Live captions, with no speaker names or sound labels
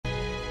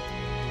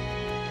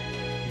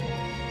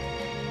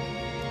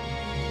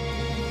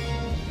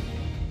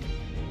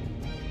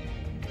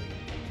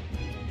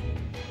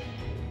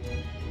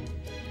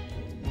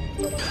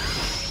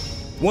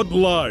What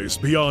lies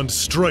beyond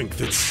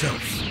strength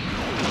itself?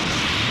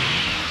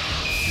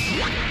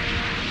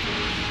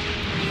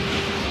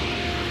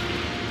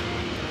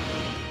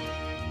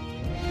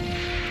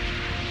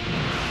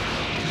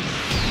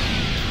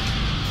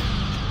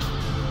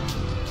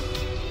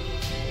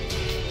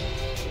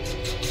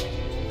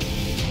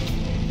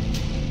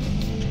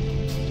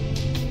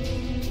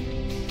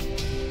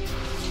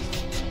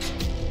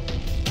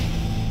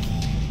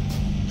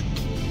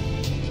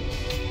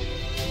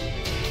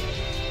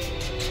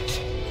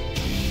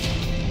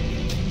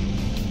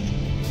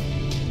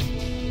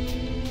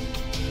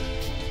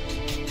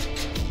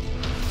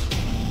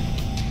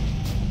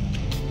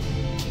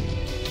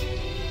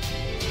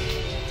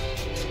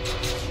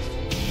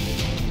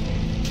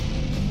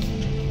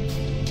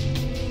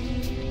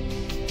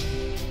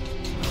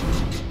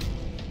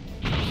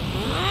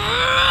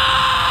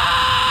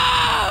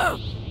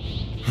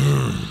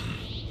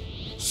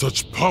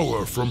 Such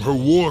power from her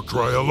war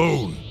cry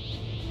alone.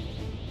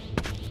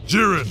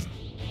 Jiren!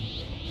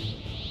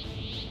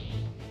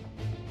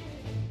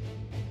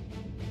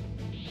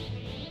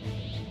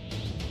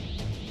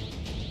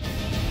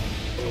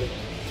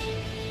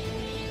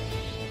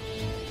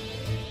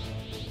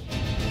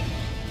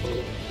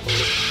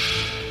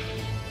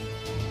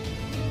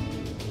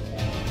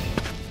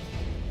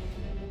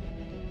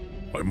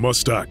 I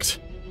must act.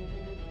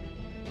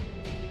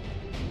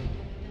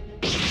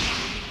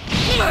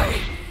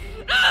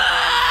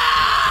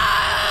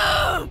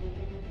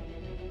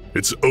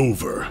 It's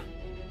over.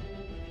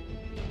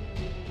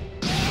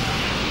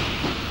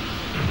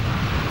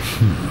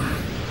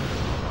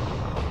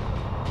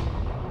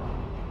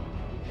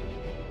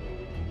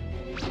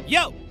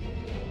 Yo!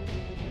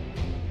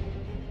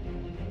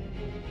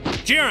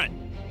 Jiren!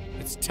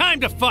 It's time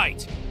to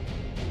fight!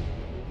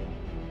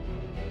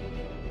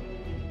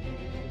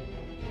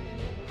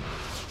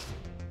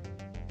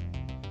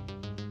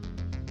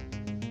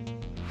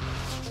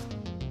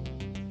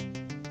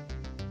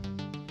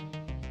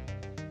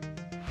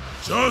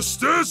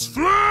 Justice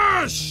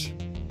Flash!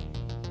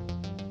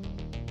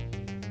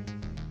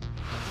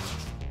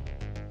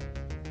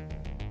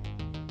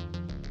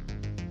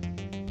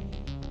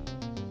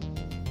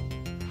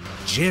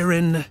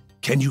 Jiren,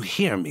 can you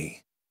hear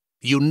me?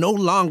 You no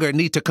longer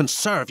need to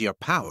conserve your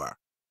power.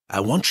 I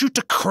want you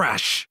to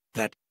crash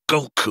that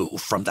Goku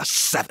from the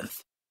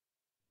 7th.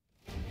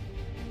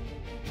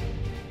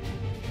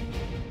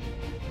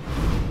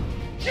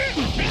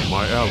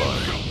 My ally,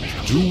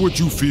 do what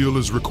you feel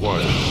is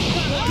required.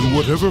 Do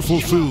whatever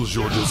fulfills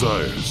your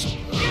desires.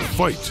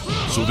 Fight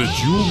so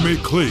that you may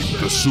claim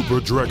the Super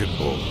Dragon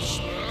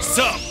Balls.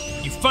 So,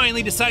 you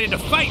finally decided to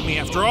fight me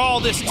after all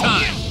this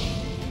time!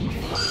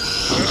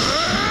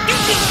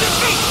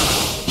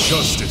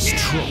 Justice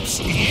trumps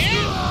evil.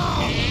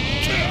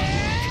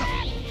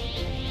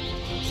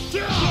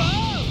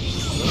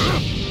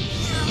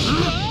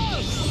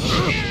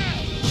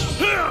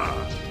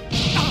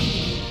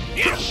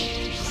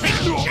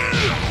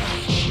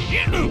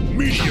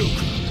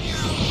 Mediocre.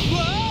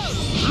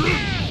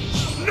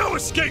 No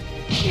escape!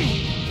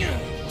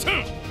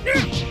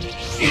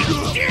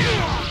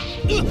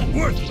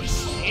 Worthless!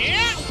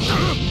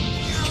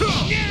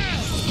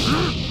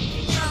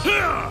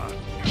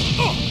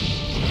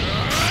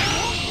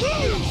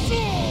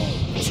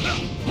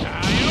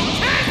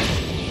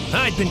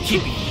 I've been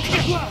keeping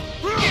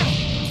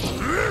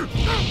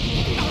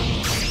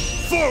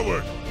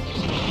Forward!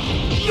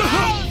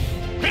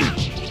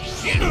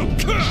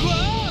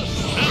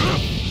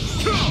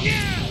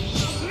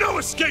 No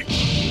escape!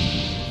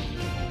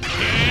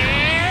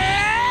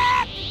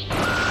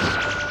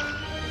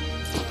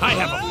 I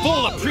have a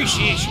full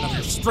appreciation of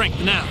your strength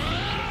now,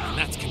 and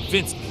that's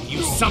convinced me to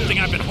use something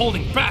I've been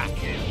holding back.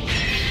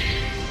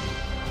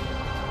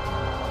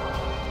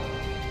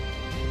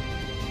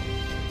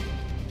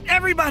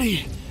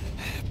 Everybody,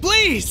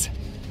 please,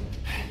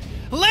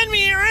 lend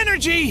me your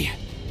energy!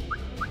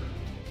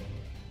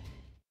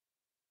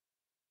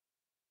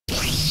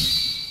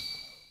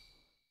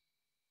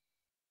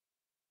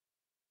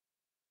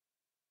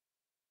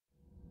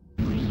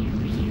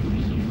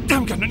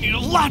 I'm gonna need a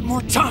lot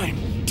more time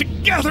to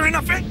gather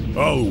enough it.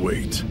 I'll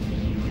wait.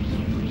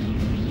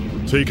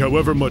 Take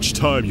however much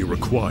time you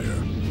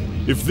require.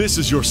 If this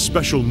is your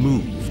special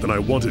move, then I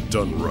want it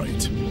done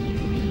right.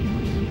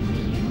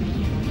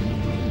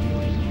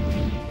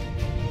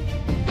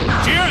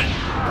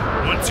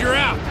 Jiren! Once you're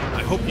out,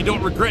 I hope you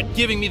don't regret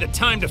giving me the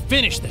time to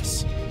finish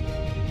this.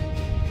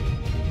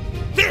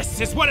 This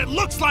is what it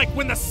looks like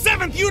when the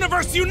 7th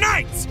universe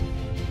unites!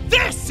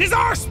 This is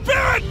our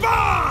spirit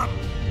bomb!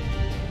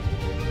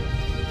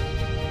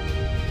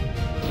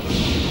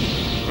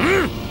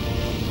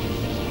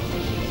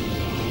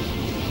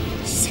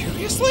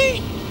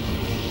 Seriously?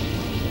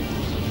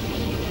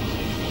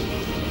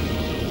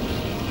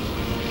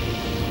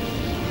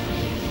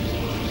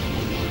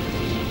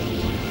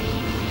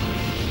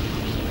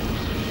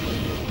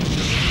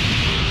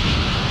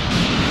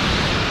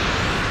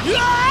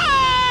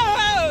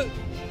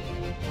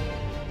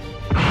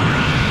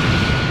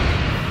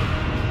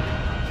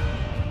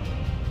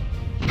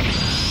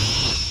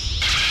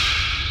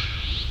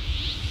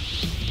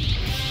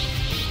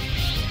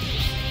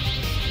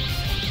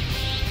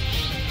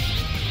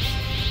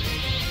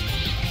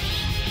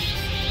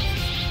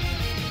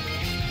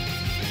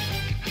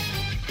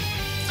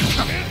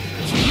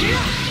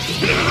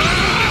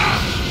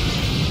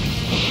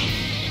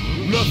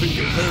 Nothing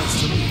compares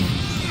to me.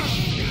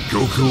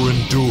 Goku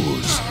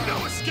endures.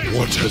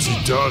 What has he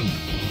done?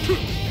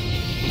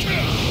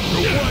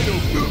 You're wide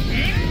open.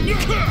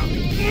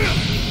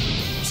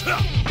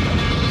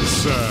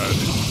 Sad.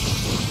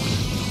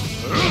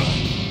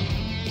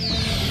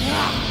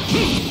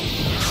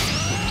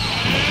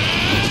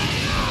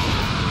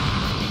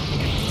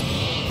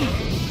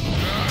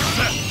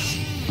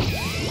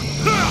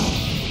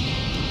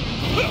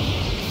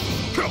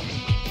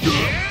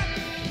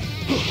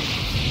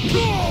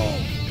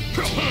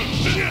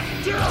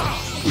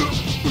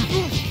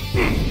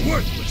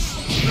 Worthless.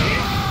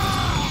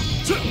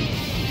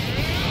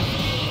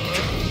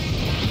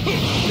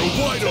 You're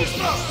wide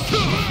open.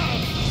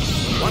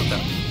 What the?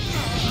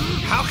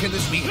 How can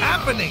this be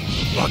happening?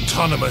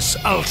 Autonomous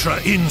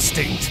Ultra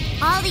Instinct.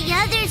 All the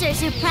others are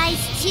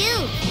surprised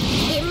too.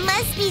 It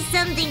must be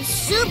something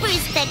super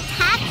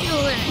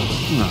spectacular.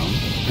 Well,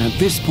 at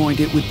this point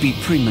it would be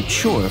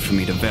premature for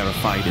me to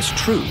verify it as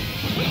true.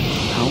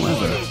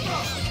 However,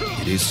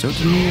 it is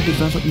certainly a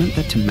development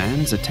that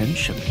demands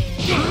attention.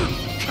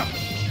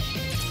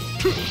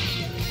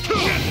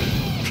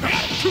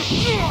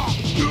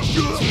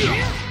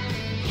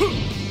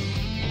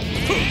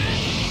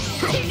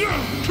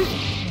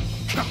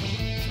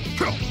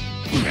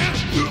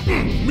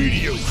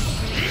 Mediocre.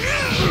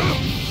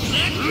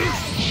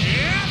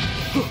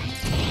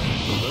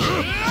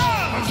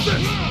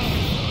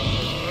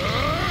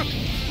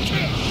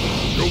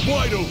 You're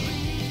wide open.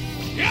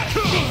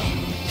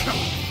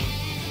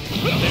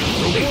 You're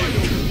wide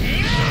open.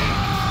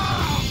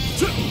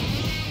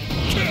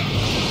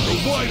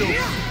 You're wide open.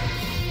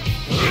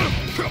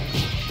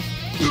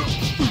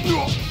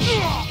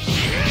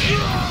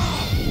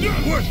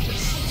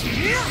 Worthless.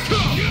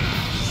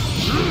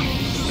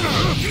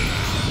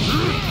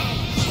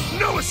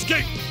 No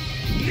escape.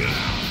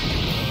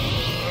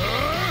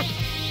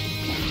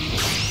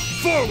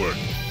 Forward.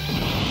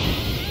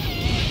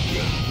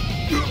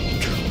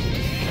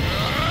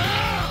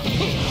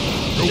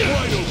 You're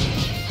wide open.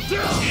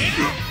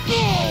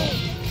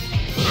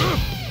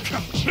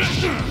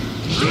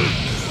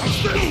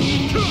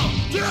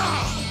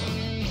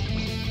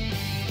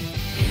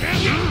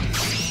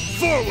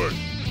 Forward.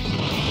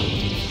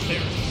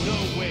 There is no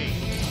way to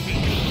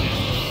beat this.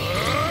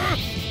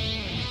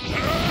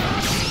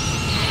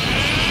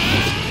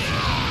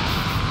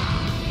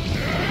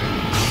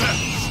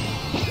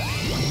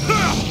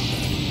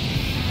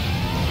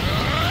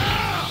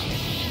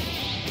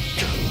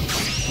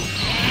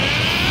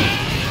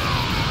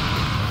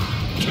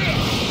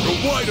 You're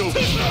wide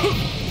open.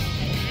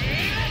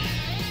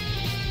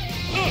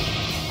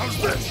 How's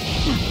this?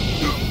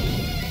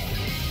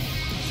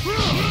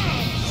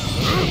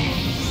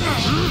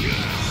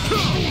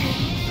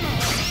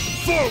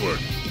 Forward.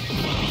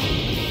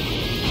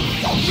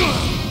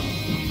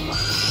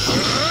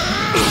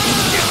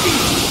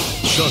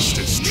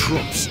 Justice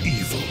trumps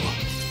evil.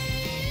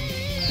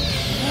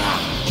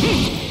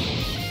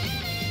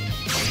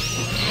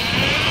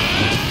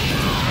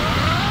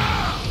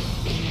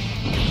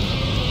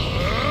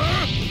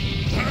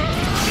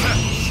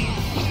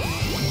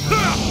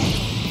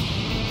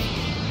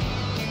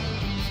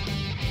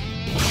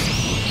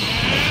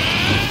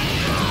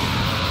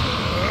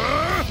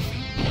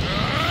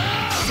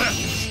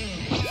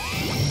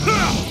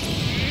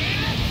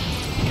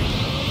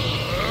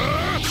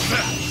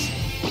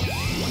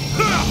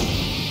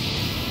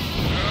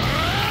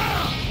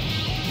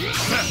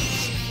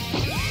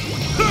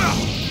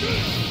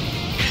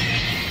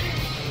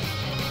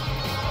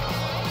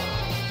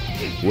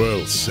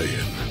 Well,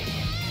 Saiyan,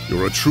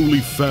 you're a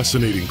truly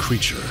fascinating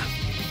creature.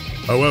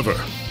 However,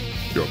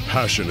 your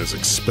passion is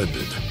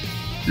expended.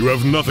 You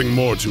have nothing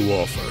more to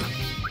offer.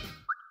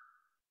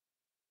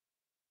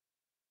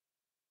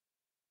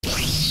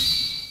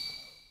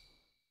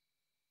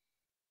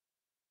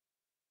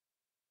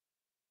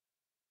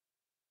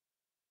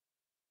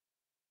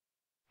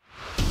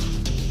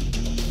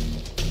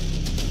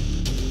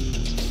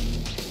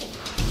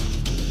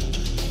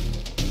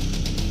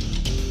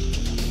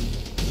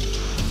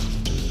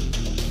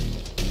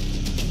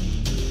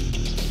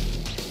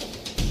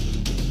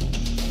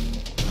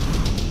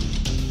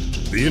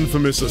 The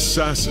infamous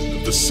assassin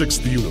of the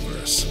 6th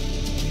universe.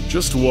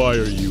 Just why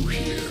are you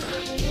here?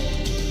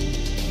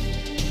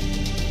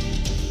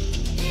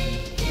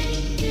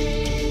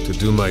 To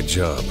do my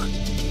job.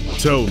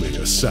 Tell me,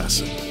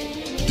 assassin,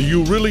 do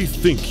you really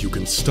think you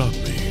can stop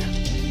me?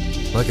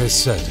 Like I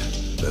said,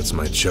 that's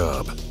my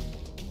job.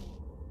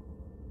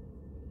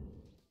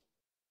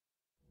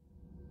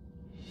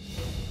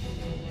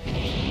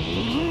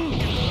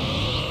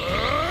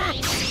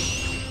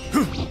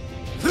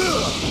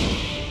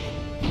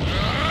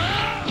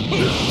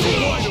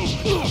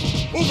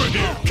 Over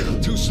here!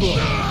 Too slow.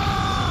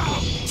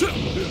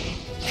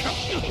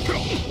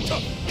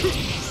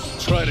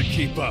 Try to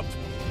keep up.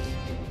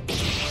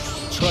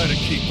 Try to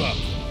keep up.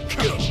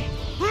 Try to keep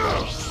up.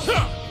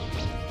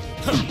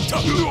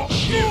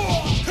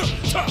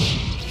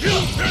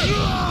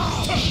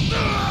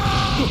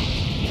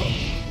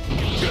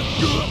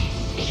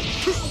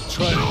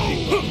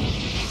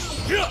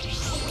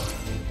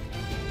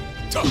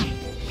 So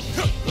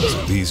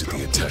these are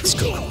the attacks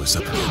Goku was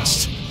up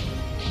against.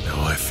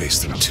 Now I face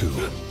them too.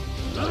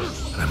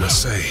 And I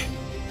must say,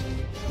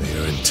 they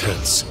are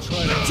intense.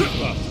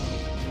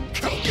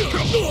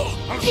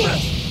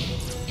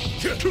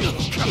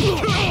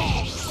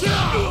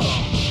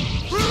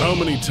 How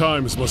many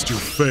times must you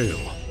fail?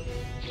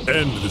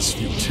 End this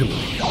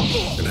futility.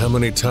 And how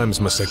many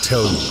times must I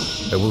tell you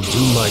I will do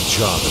my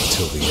job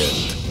until the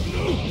end?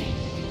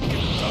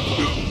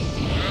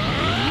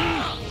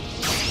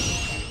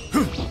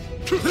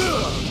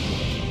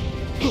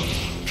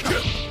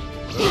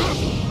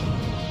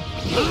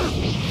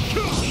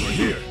 We're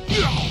here.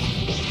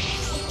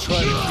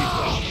 Try to keep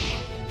up.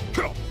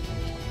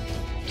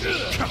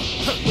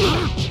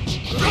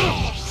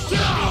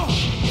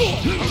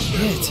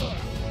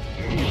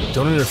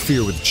 Don't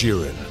interfere with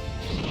Jiren.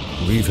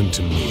 Leave him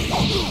to me.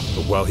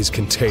 But while he's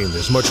contained,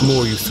 there's much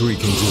more you three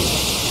can do.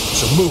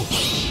 So move!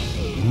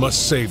 You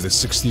must save the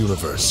 6th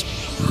universe.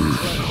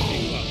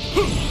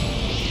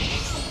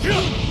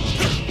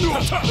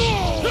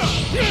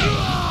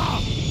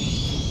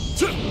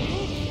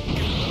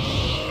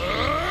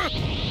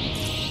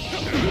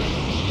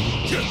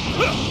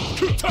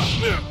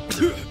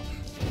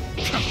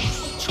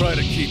 Try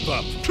to keep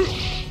up.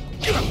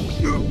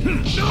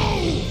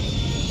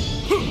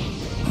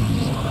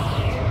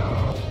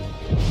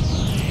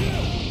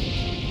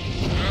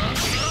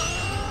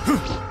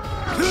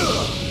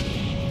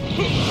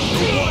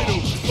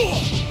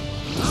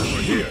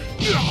 We're here.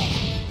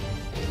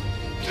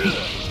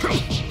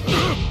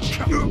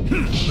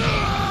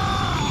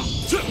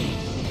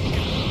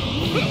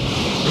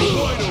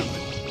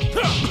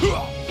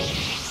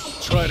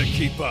 Try to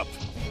keep up.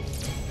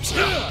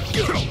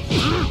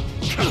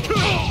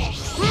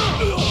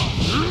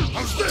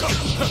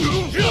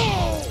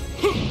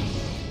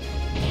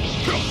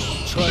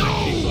 Try to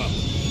keep up.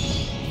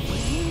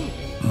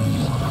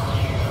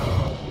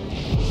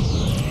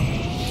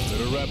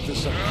 Better wrap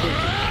this up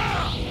quickly.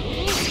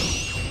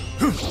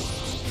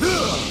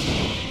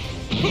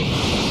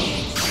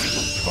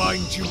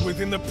 Bind you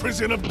within the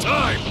prison of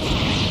time.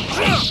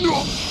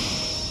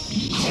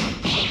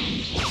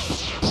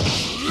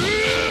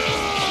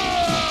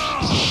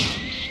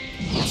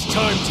 It's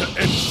time to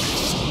end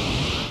this.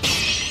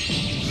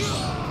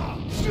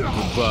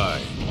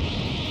 Goodbye.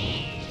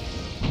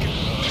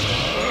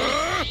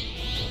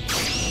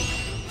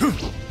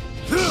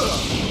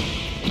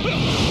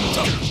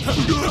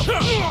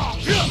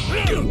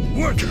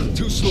 Working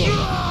too slow.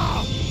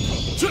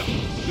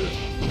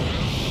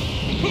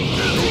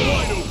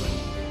 Wide open.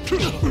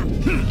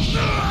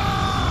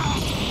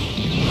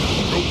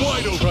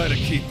 Wide open. Try to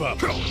keep up.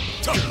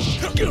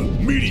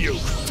 Mediocre.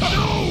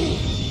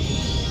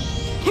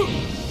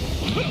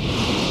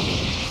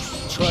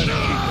 Try to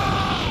keep up.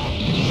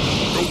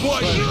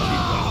 Wide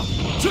open.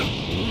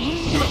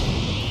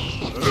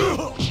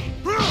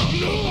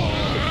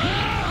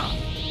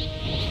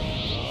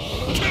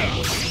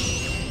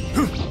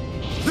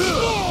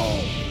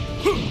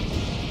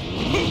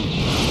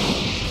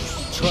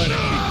 Try to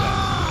keep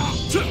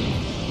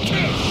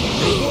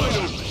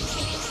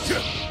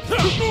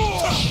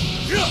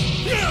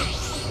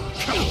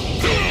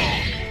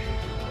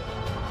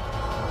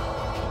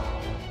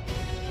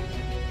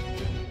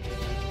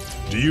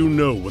Do you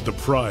know what the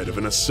pride of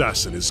an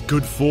assassin is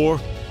good for?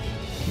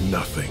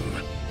 Nothing.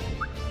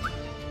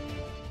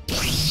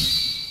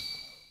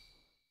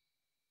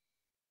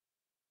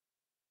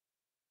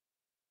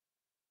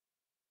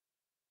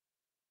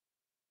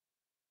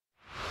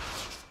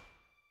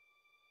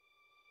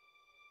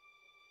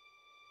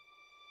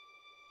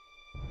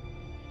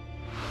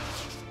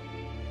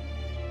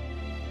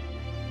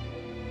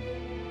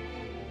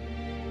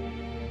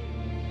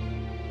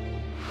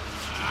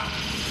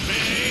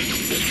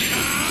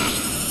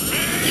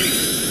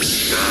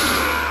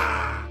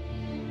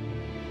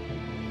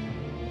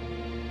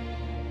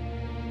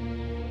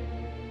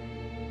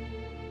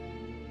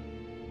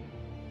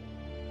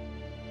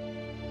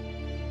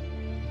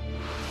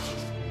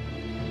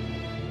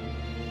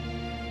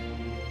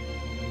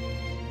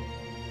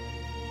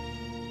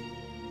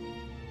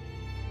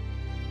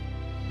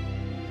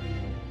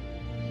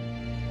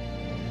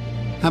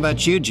 How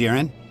about you,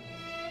 Jiren?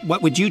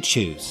 What would you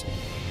choose?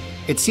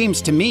 It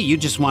seems to me you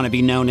just want to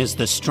be known as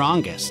the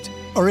strongest.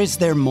 Or is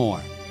there more?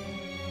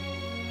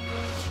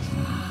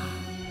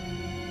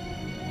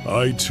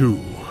 I, too,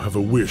 have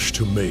a wish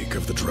to make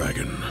of the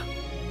dragon.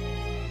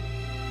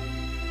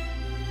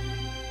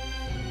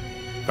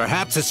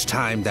 Perhaps it's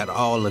time that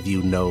all of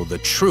you know the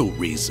true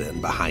reason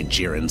behind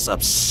Jiren's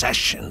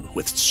obsession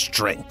with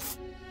strength.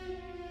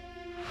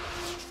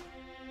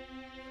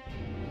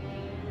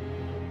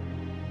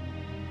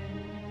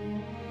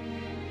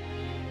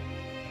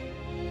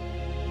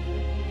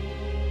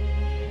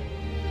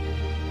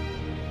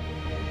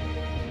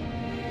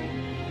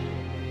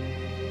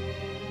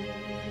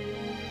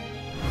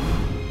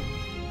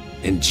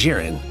 And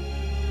Jiren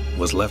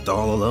was left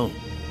all alone.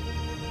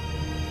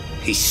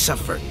 He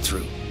suffered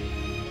through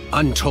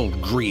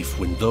untold grief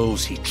when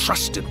those he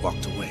trusted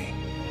walked away,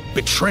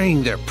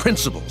 betraying their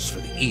principles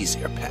for the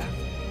easier path.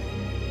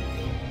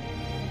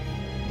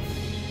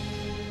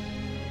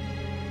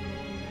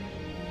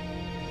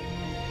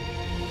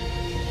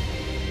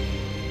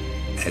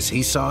 As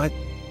he saw it,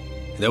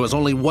 there was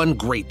only one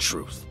great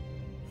truth.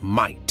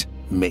 Might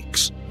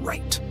makes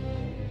right.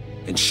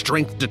 And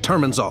strength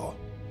determines all.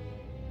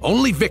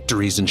 Only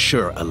victories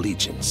ensure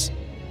allegiance.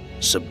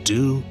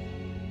 Subdue,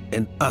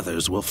 and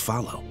others will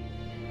follow.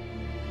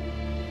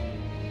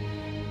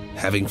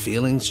 Having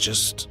feelings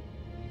just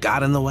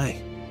got in the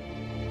way.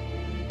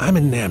 I'm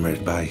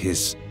enamored by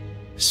his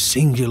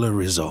singular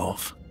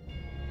resolve.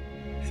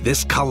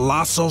 This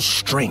colossal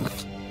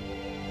strength,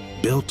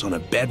 built on a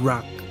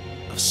bedrock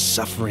of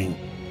suffering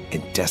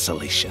and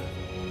desolation.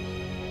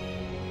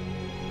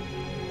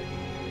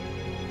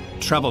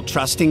 Trouble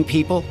trusting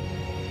people?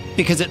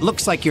 Because it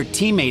looks like your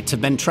teammates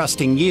have been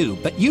trusting you,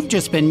 but you've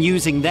just been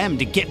using them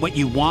to get what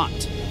you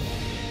want.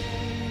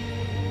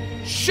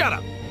 Shut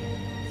up!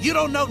 You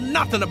don't know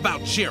nothing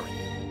about Jiren.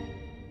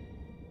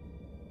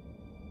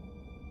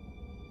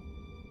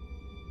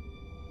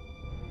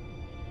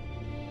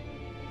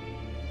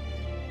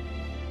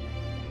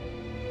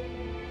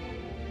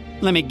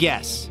 Let me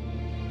guess.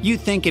 You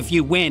think if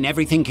you win,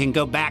 everything can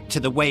go back to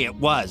the way it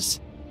was.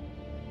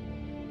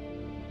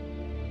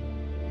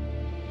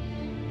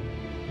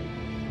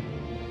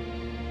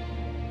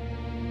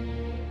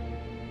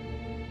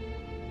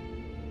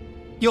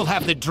 You'll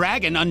have the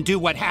dragon undo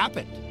what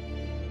happened.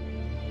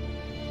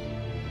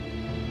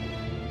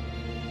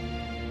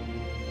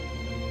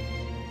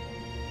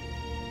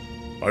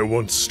 I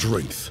want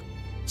strength.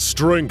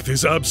 Strength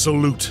is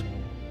absolute.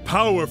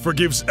 Power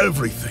forgives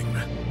everything,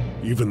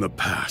 even the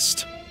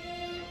past.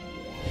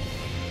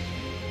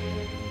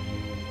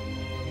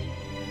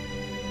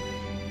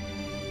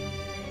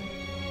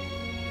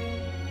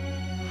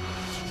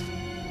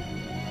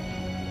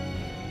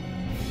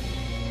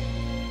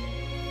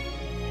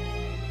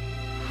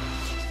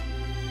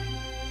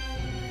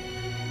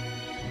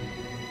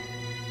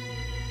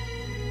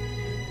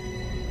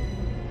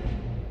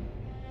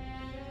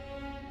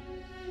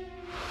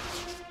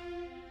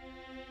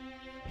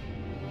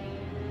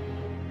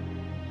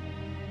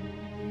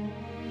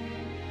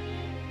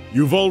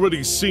 You've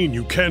already seen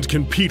you can't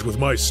compete with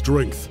my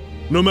strength,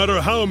 no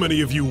matter how many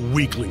of you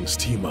weaklings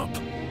team up.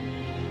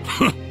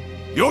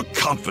 Your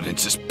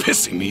confidence is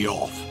pissing me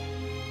off.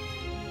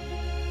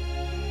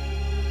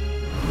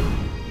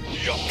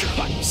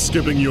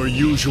 Skipping your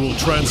usual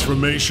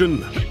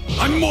transformation?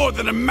 I'm more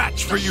than a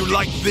match for you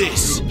like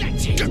this.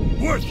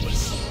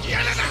 Worthless.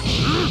 You're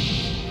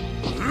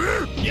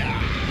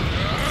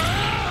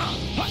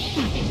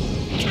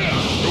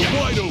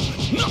wide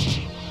open.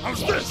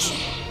 How's this?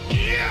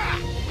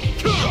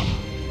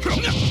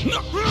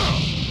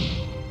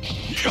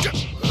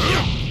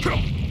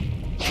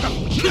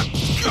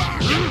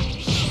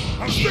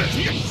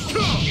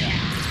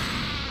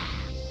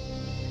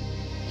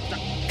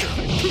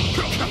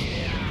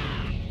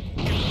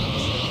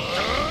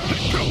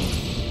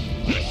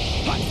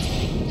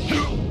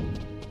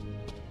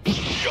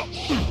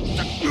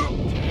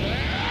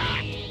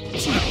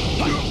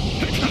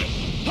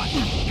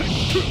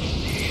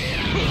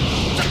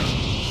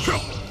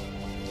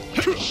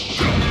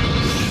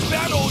 Is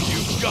that all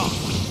you've got?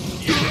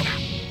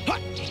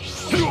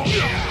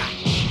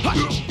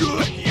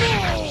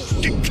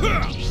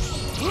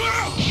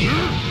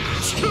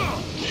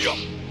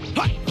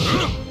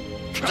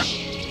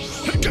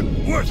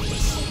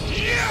 Worthless.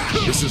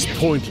 This is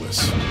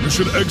pointless. You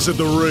should exit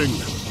the ring.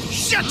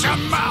 Shut your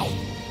mouth!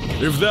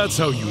 If that's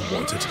how you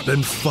want it,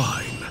 then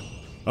fine.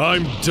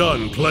 I'm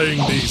done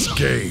playing these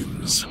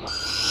games.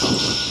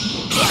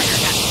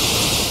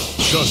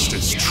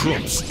 Justice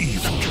trumps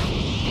evil.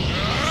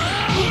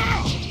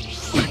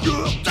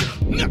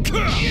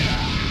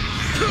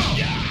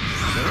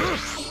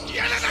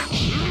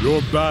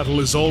 Your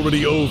battle is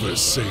already over,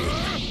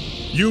 Saiyan.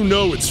 You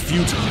know it's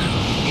futile,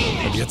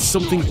 and yet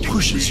something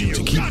pushes you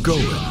to keep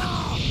going.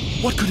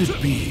 What could it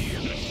be?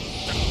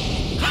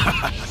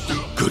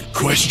 Good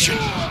question.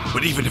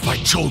 But even if I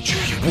told you,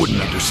 you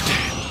wouldn't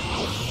understand.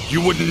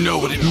 You wouldn't know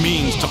what it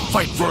means to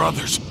fight for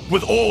others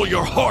with all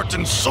your heart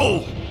and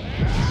soul.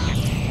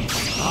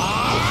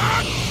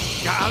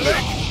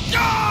 Gallic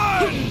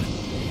gun!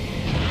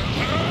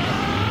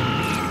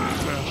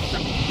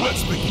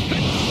 Let's begin.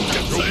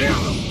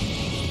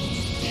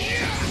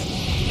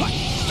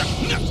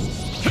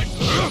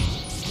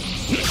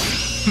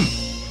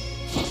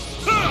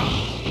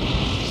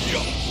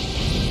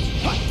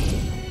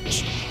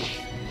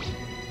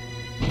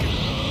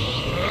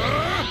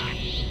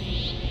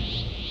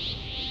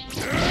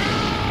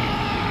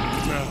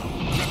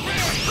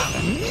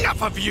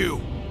 Enough of you!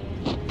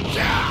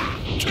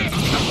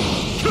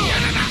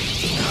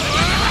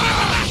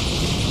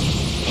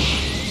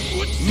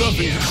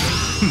 Nothing.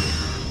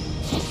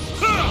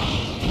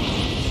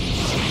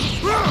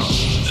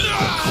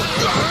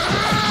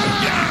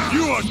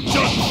 You are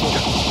done for!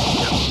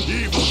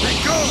 Evil be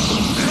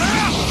gone!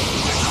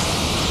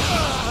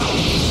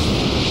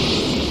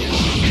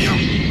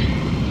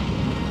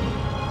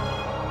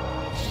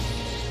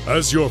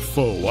 As your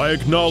foe, I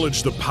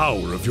acknowledge the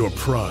power of your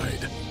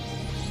pride.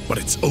 But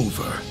it's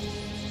over.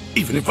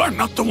 Even if I'm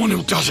not the one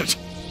who does it,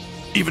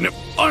 even if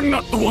I'm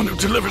not the one who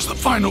delivers the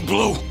final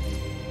blow,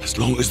 As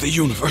long as the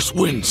universe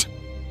wins,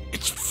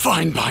 it's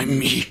fine by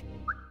me.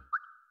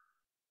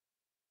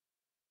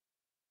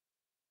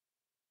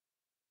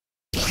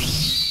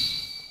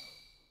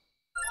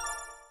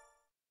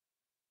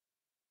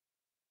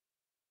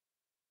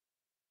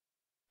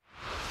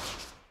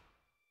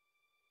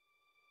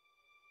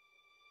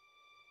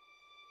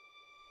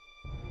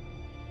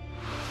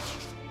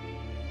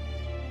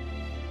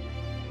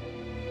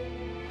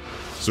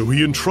 So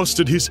he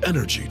entrusted his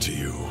energy to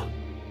you.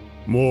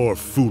 More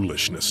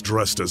foolishness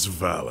dressed as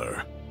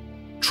valor.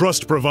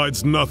 Trust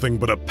provides nothing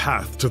but a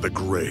path to the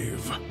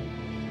grave.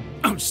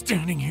 I'm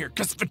standing here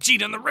because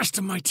Vegeta and the rest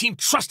of my team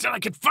trusted I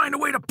could find a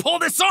way to pull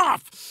this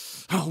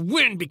off! I'll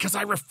win because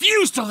I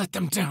refuse to let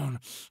them down!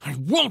 I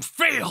won't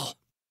fail!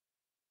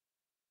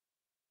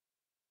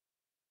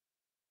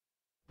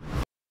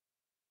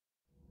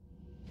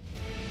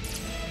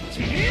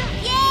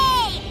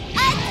 Yay!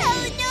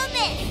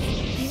 Autonomous!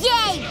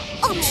 Yay!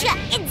 Ultra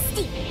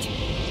Instinct!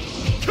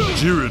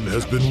 Jiren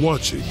has been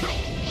watching.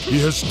 He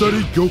has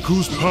studied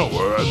Goku's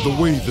power and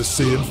the way the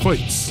Saiyan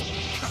fights,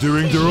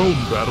 during their own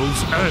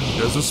battles and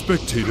as a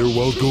spectator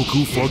while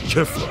Goku fought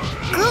Kefla.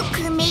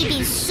 Goku may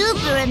be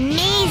super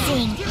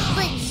amazing,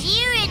 but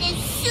Jiren is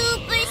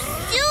super,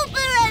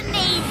 super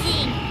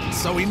amazing!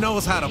 So he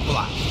knows how to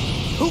block.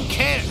 Who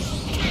cares?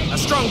 A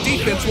strong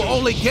defense will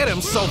only get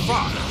him so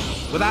far.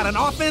 Without an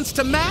offense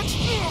to match,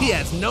 he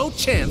has no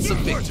chance of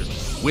victory.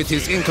 With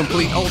his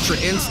incomplete Ultra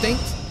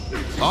Instinct,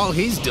 all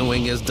he's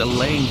doing is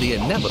delaying the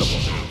inevitable.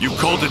 You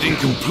called it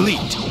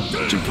incomplete,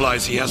 which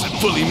implies he hasn't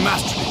fully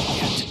mastered it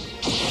yet.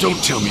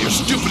 Don't tell me you're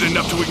stupid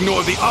enough to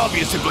ignore the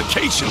obvious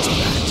implications of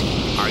that.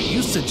 Are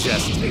you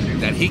suggesting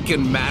that he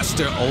can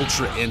master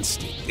Ultra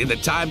Instinct in the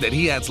time that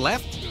he has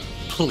left?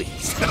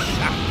 Please.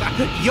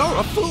 You're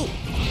a fool.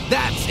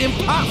 That's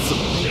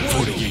impossible.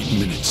 48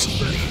 minutes.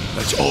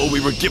 That's all we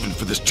were given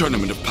for this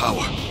tournament of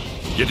power.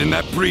 Yet in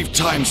that brief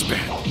time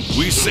span,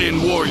 we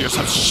Saiyan warriors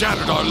have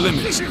shattered our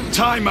limits,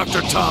 time after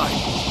time.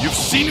 You've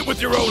seen it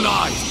with your own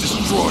eyes,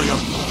 Destroyer.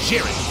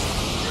 Jiren,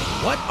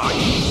 what are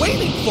you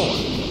waiting for?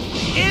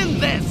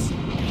 End this!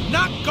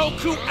 Knock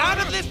Goku out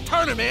of this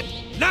tournament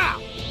now!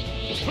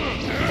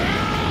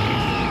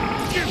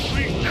 Give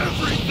me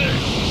everything!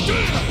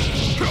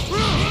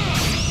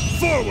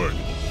 Forward!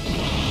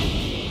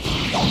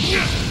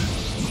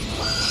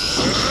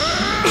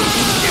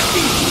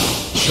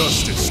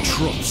 Justice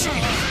trumps.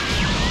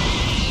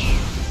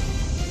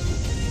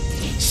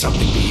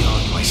 Something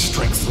beyond my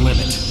strength's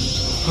limit.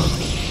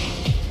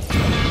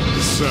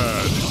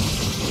 Sad.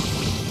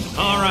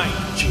 Alright,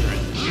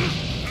 Jiren.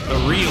 The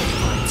real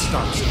fight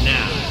starts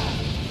now.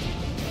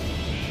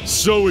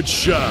 So it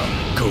shall,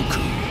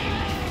 Goku.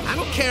 I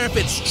don't care if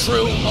it's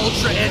true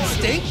Ultra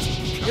Instinct.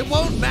 It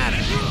won't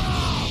matter.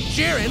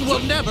 Jiren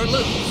will never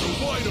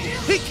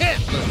lose. He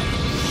can't lose.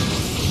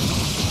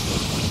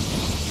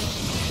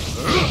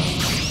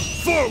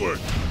 Forward!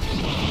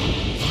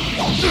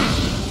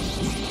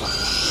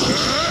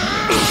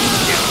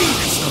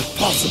 It's not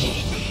possible.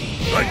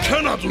 I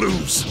cannot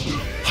lose.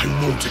 I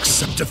won't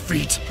accept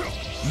defeat.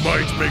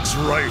 Might makes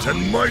right,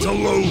 and might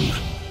alone.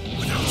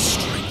 Without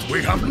strength,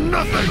 we have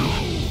nothing.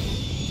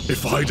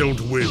 If I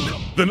don't win,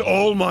 then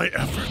all my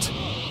effort,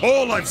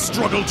 all I've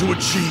struggled to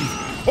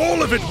achieve,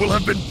 all of it will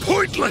have been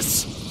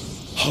pointless.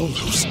 I'll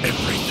lose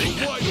everything,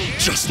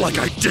 just like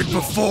I did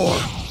before.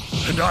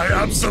 And I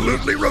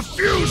absolutely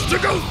refuse to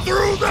go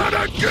through that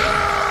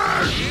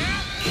again!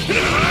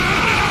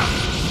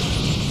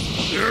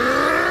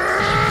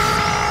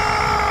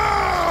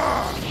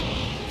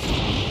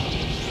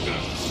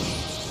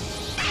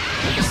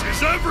 This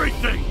is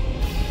everything!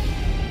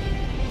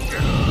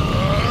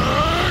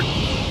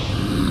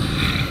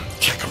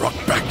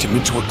 Kakarot backed him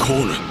into a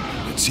corner.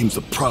 It seems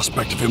the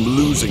prospect of him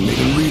losing made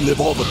him relive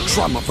all the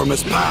trauma from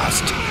his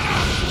past.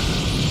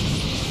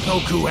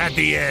 Goku had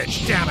the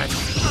edge, damn it!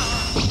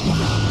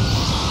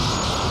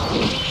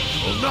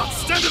 Will not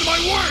stand in my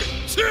way!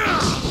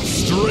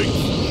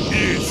 Strength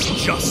is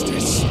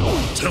justice.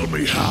 Tell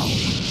me how.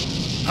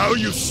 How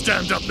you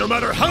stand up no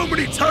matter how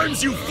many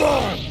times you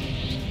fall!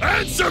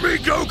 Answer me,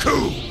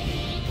 Goku!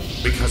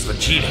 Because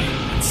Vegeta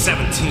and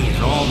 17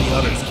 and all the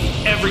others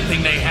gave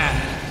everything they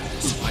had,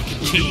 so I can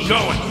keep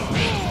going.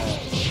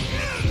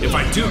 If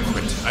I do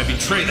quit, I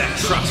betray that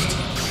trust,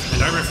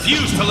 and I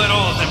refuse to let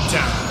all of them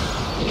down.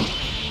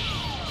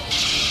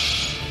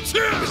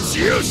 It's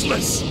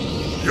useless!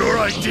 Your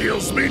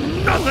ideals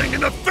mean nothing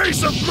in the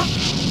face of my...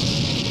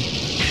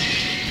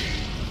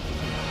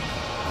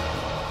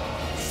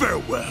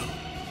 Farewell.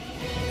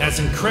 As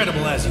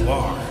incredible as you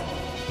are,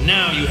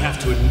 now you have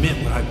to admit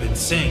what I've been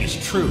saying is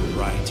true,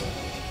 right?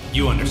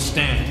 You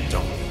understand,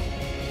 don't you?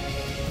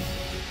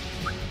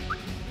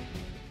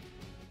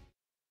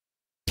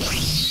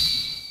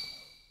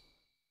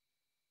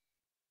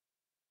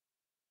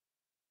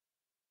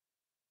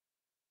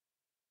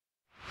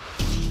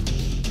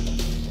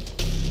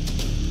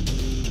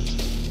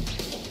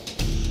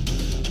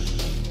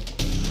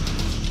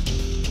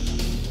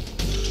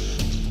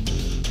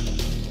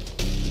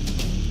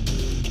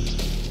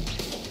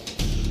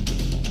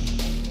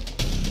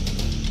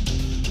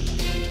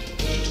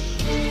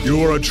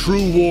 You are a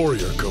true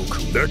warrior,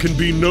 Goku. There can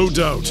be no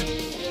doubt.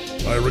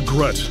 I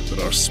regret that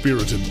our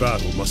spirited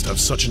battle must have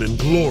such an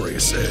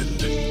inglorious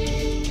end.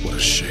 What a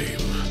shame.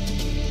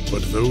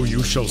 But though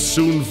you shall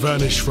soon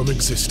vanish from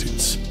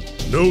existence,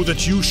 know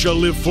that you shall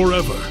live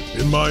forever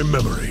in my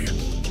memory.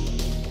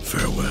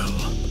 Farewell.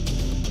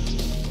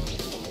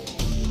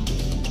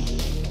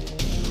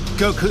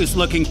 Goku's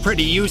looking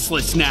pretty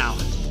useless now.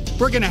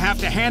 We're gonna have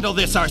to handle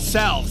this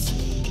ourselves.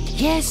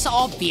 Yes,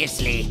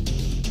 obviously.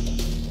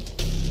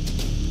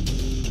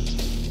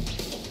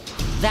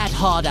 That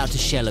hard outer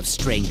shell of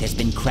strength has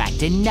been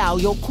cracked, and now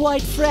you're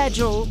quite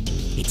fragile.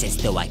 It's as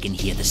though I can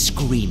hear the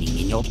screaming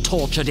in your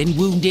tortured and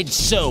wounded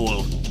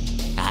soul.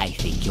 I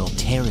think you're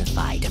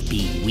terrified of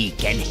being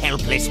weak and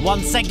helpless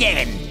once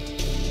again.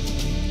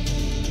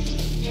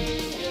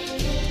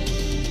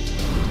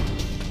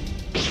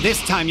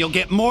 This time you'll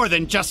get more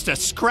than just a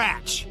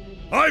scratch.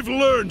 I've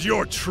learned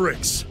your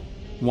tricks.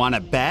 Wanna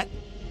bet?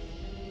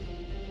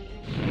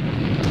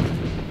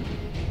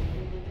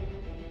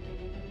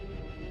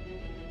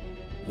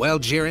 Well,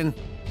 Jiren,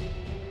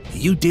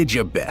 you did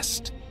your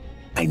best.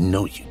 I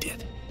know you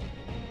did.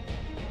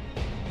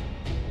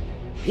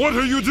 What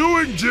are you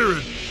doing,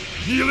 Jiren?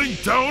 Kneeling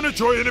down at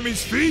your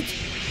enemy's feet?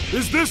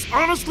 Is this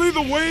honestly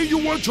the way you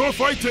want your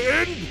fight to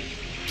end?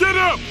 Get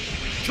up!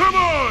 Come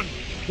on!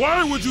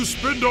 Why would you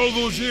spend all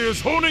those years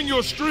honing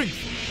your strength,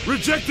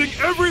 rejecting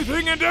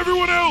everything and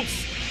everyone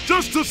else,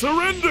 just to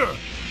surrender?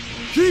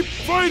 Keep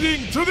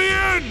fighting to the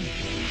end!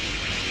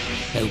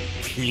 Oh,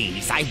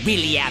 please, I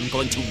really am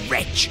going to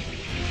retch.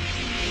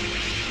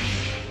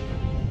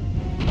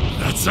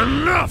 That's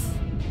enough!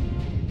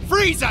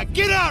 Frieza,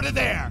 get out of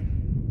there!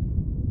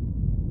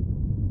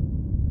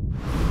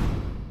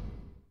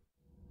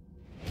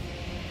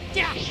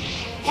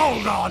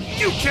 Hold on,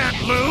 you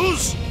can't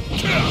lose!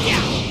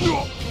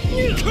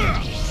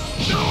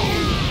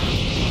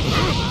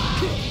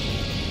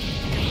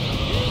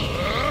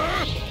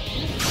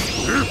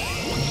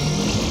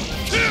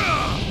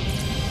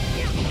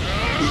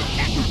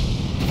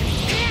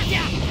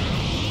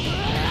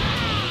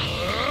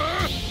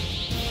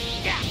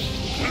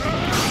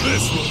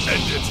 This will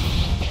end it!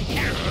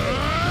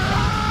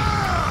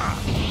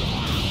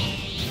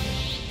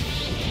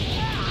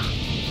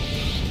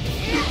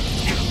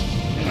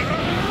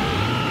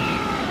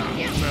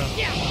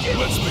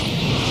 Let's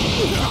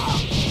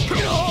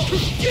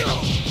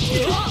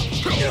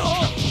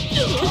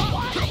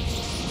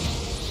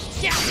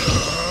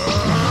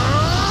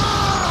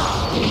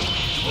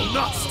will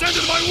not stand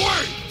in my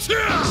way!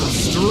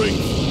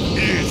 Strength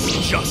is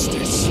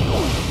justice.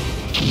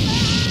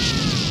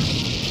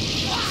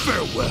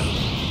 Farewell.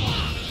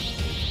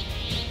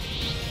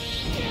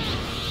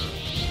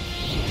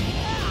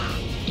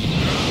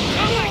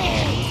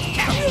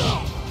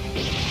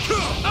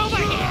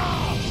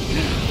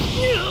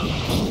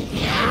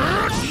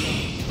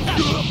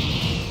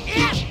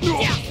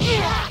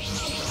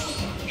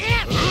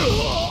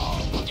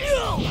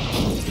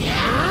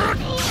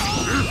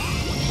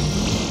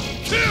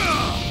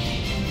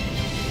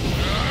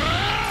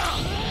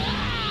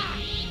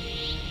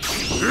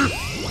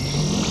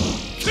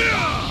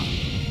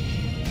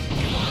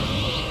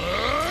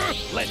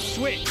 Let's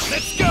switch.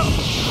 Let's go.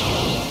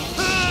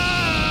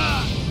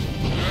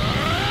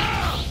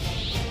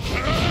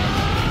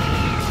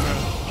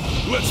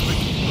 Let's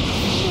begin.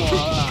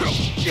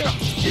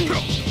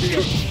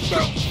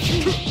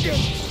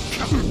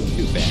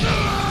 Too bad.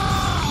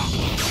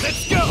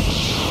 Let's go.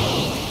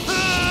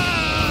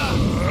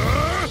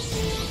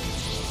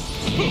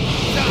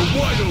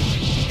 Wide open.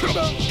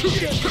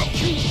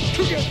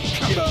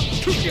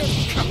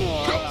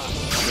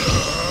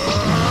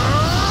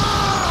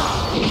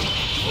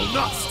 Will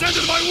not stand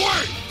in my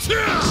way.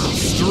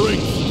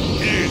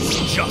 Strength is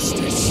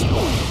justice.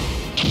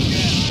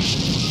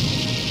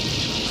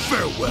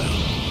 Farewell.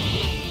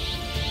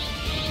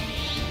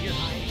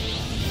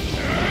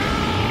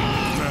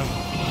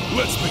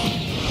 Let's begin.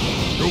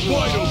 You're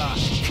wide open.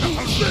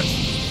 How's this?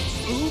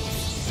 Oops.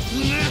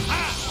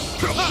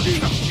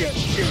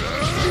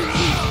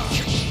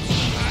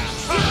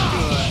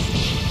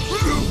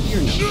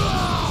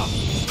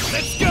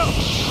 Let's go.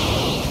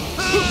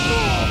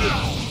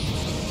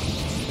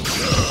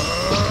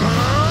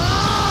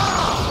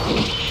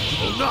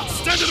 Will not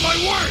stand in my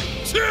way.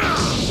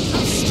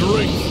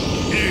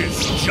 Strength is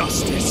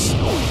justice.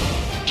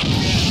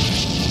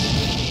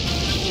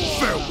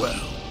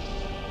 Farewell.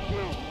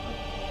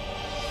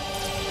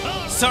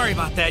 Sorry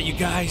about that, you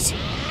guys.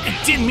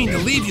 I didn't mean to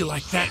leave you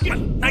like that, but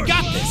I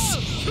got this.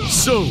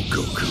 So,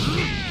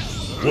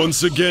 Goku,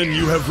 once again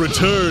you have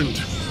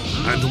returned,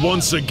 and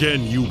once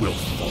again you will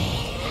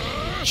fall.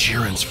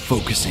 Jiren's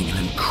focusing an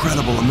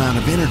incredible amount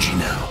of energy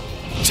now.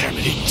 Damn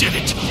it, he did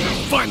it!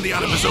 Finally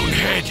out of his own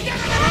head!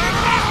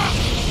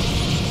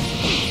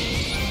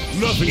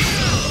 Nothing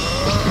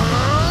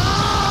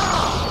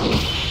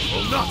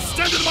will not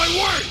stand in my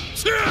way!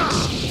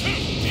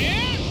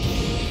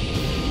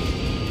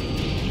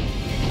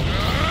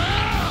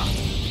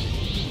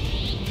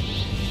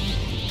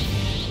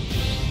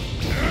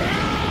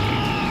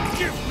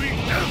 Give me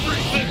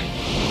everything!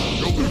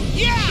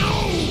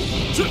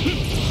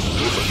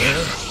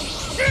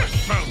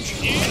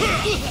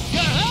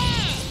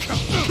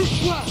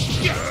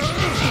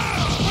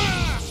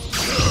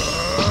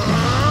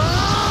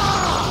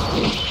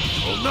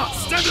 Will not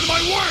stand in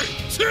my way!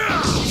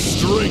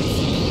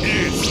 Strength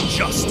is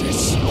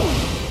justice.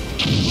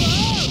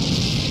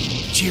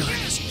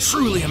 Jiren is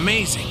truly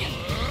amazing.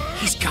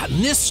 He's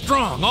gotten this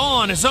strong all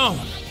on his own.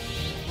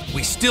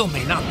 We still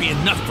may not be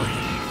enough for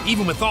him,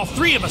 even with all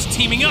three of us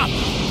teaming up.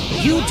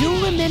 You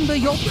do remember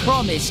your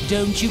promise,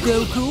 don't you,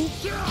 Goku?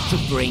 To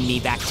bring me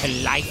back to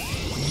life?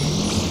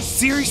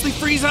 Seriously,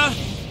 Frieza?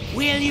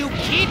 Will you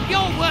keep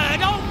your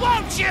word or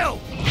won't you?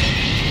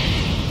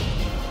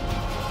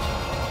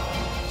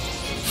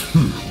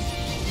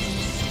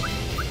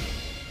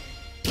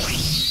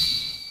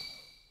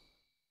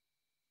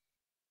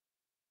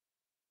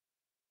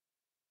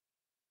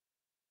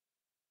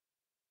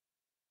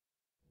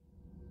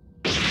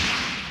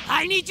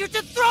 I need you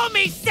to throw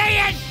me,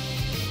 Saiyan!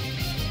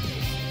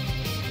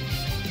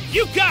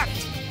 You got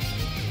it!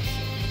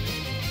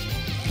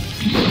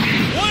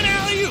 One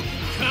alley-oop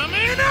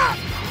coming up!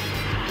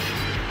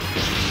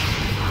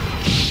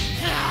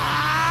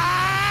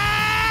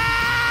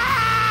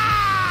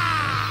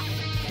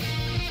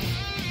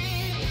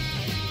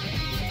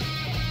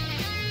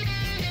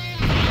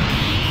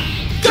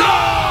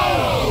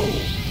 Go!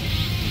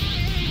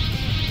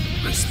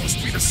 This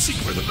must be the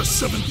secret of the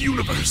 7th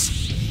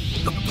universe.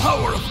 The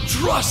power of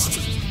trust!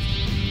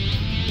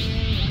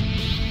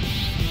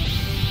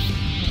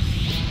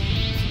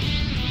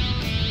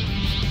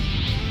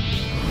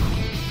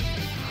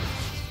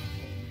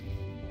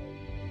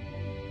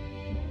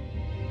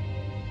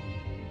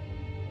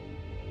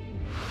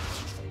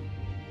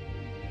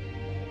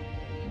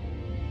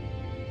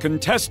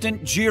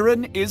 Contestant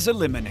Jiren is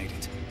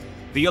eliminated.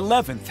 The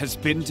 11th has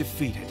been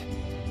defeated.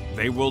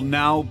 They will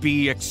now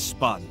be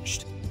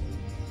expunged.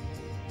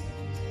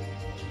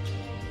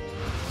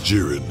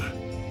 Jiren,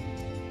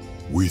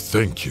 we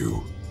thank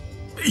you.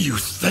 You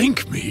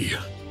thank me?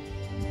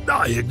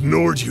 I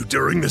ignored you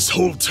during this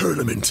whole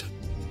tournament.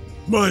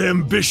 My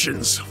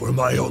ambitions were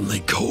my only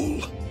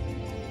goal.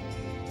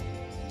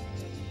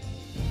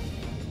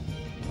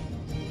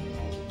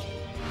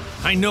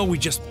 I know we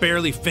just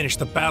barely finished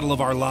the battle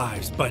of our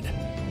lives, but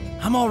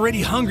I'm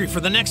already hungry for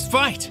the next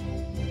fight.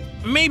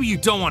 Maybe you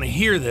don't want to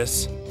hear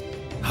this.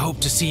 I hope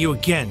to see you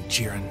again,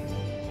 Jiren.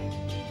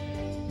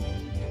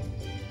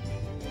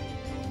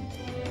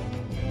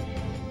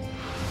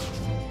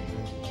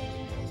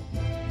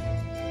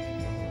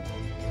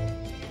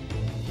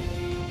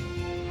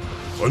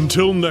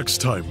 Until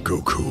next time,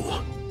 Goku.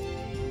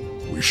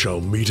 We shall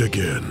meet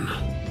again.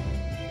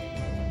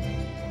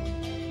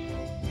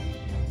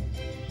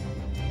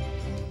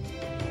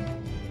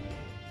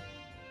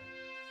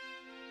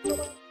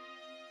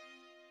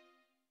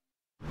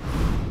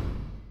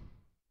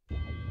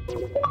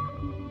 You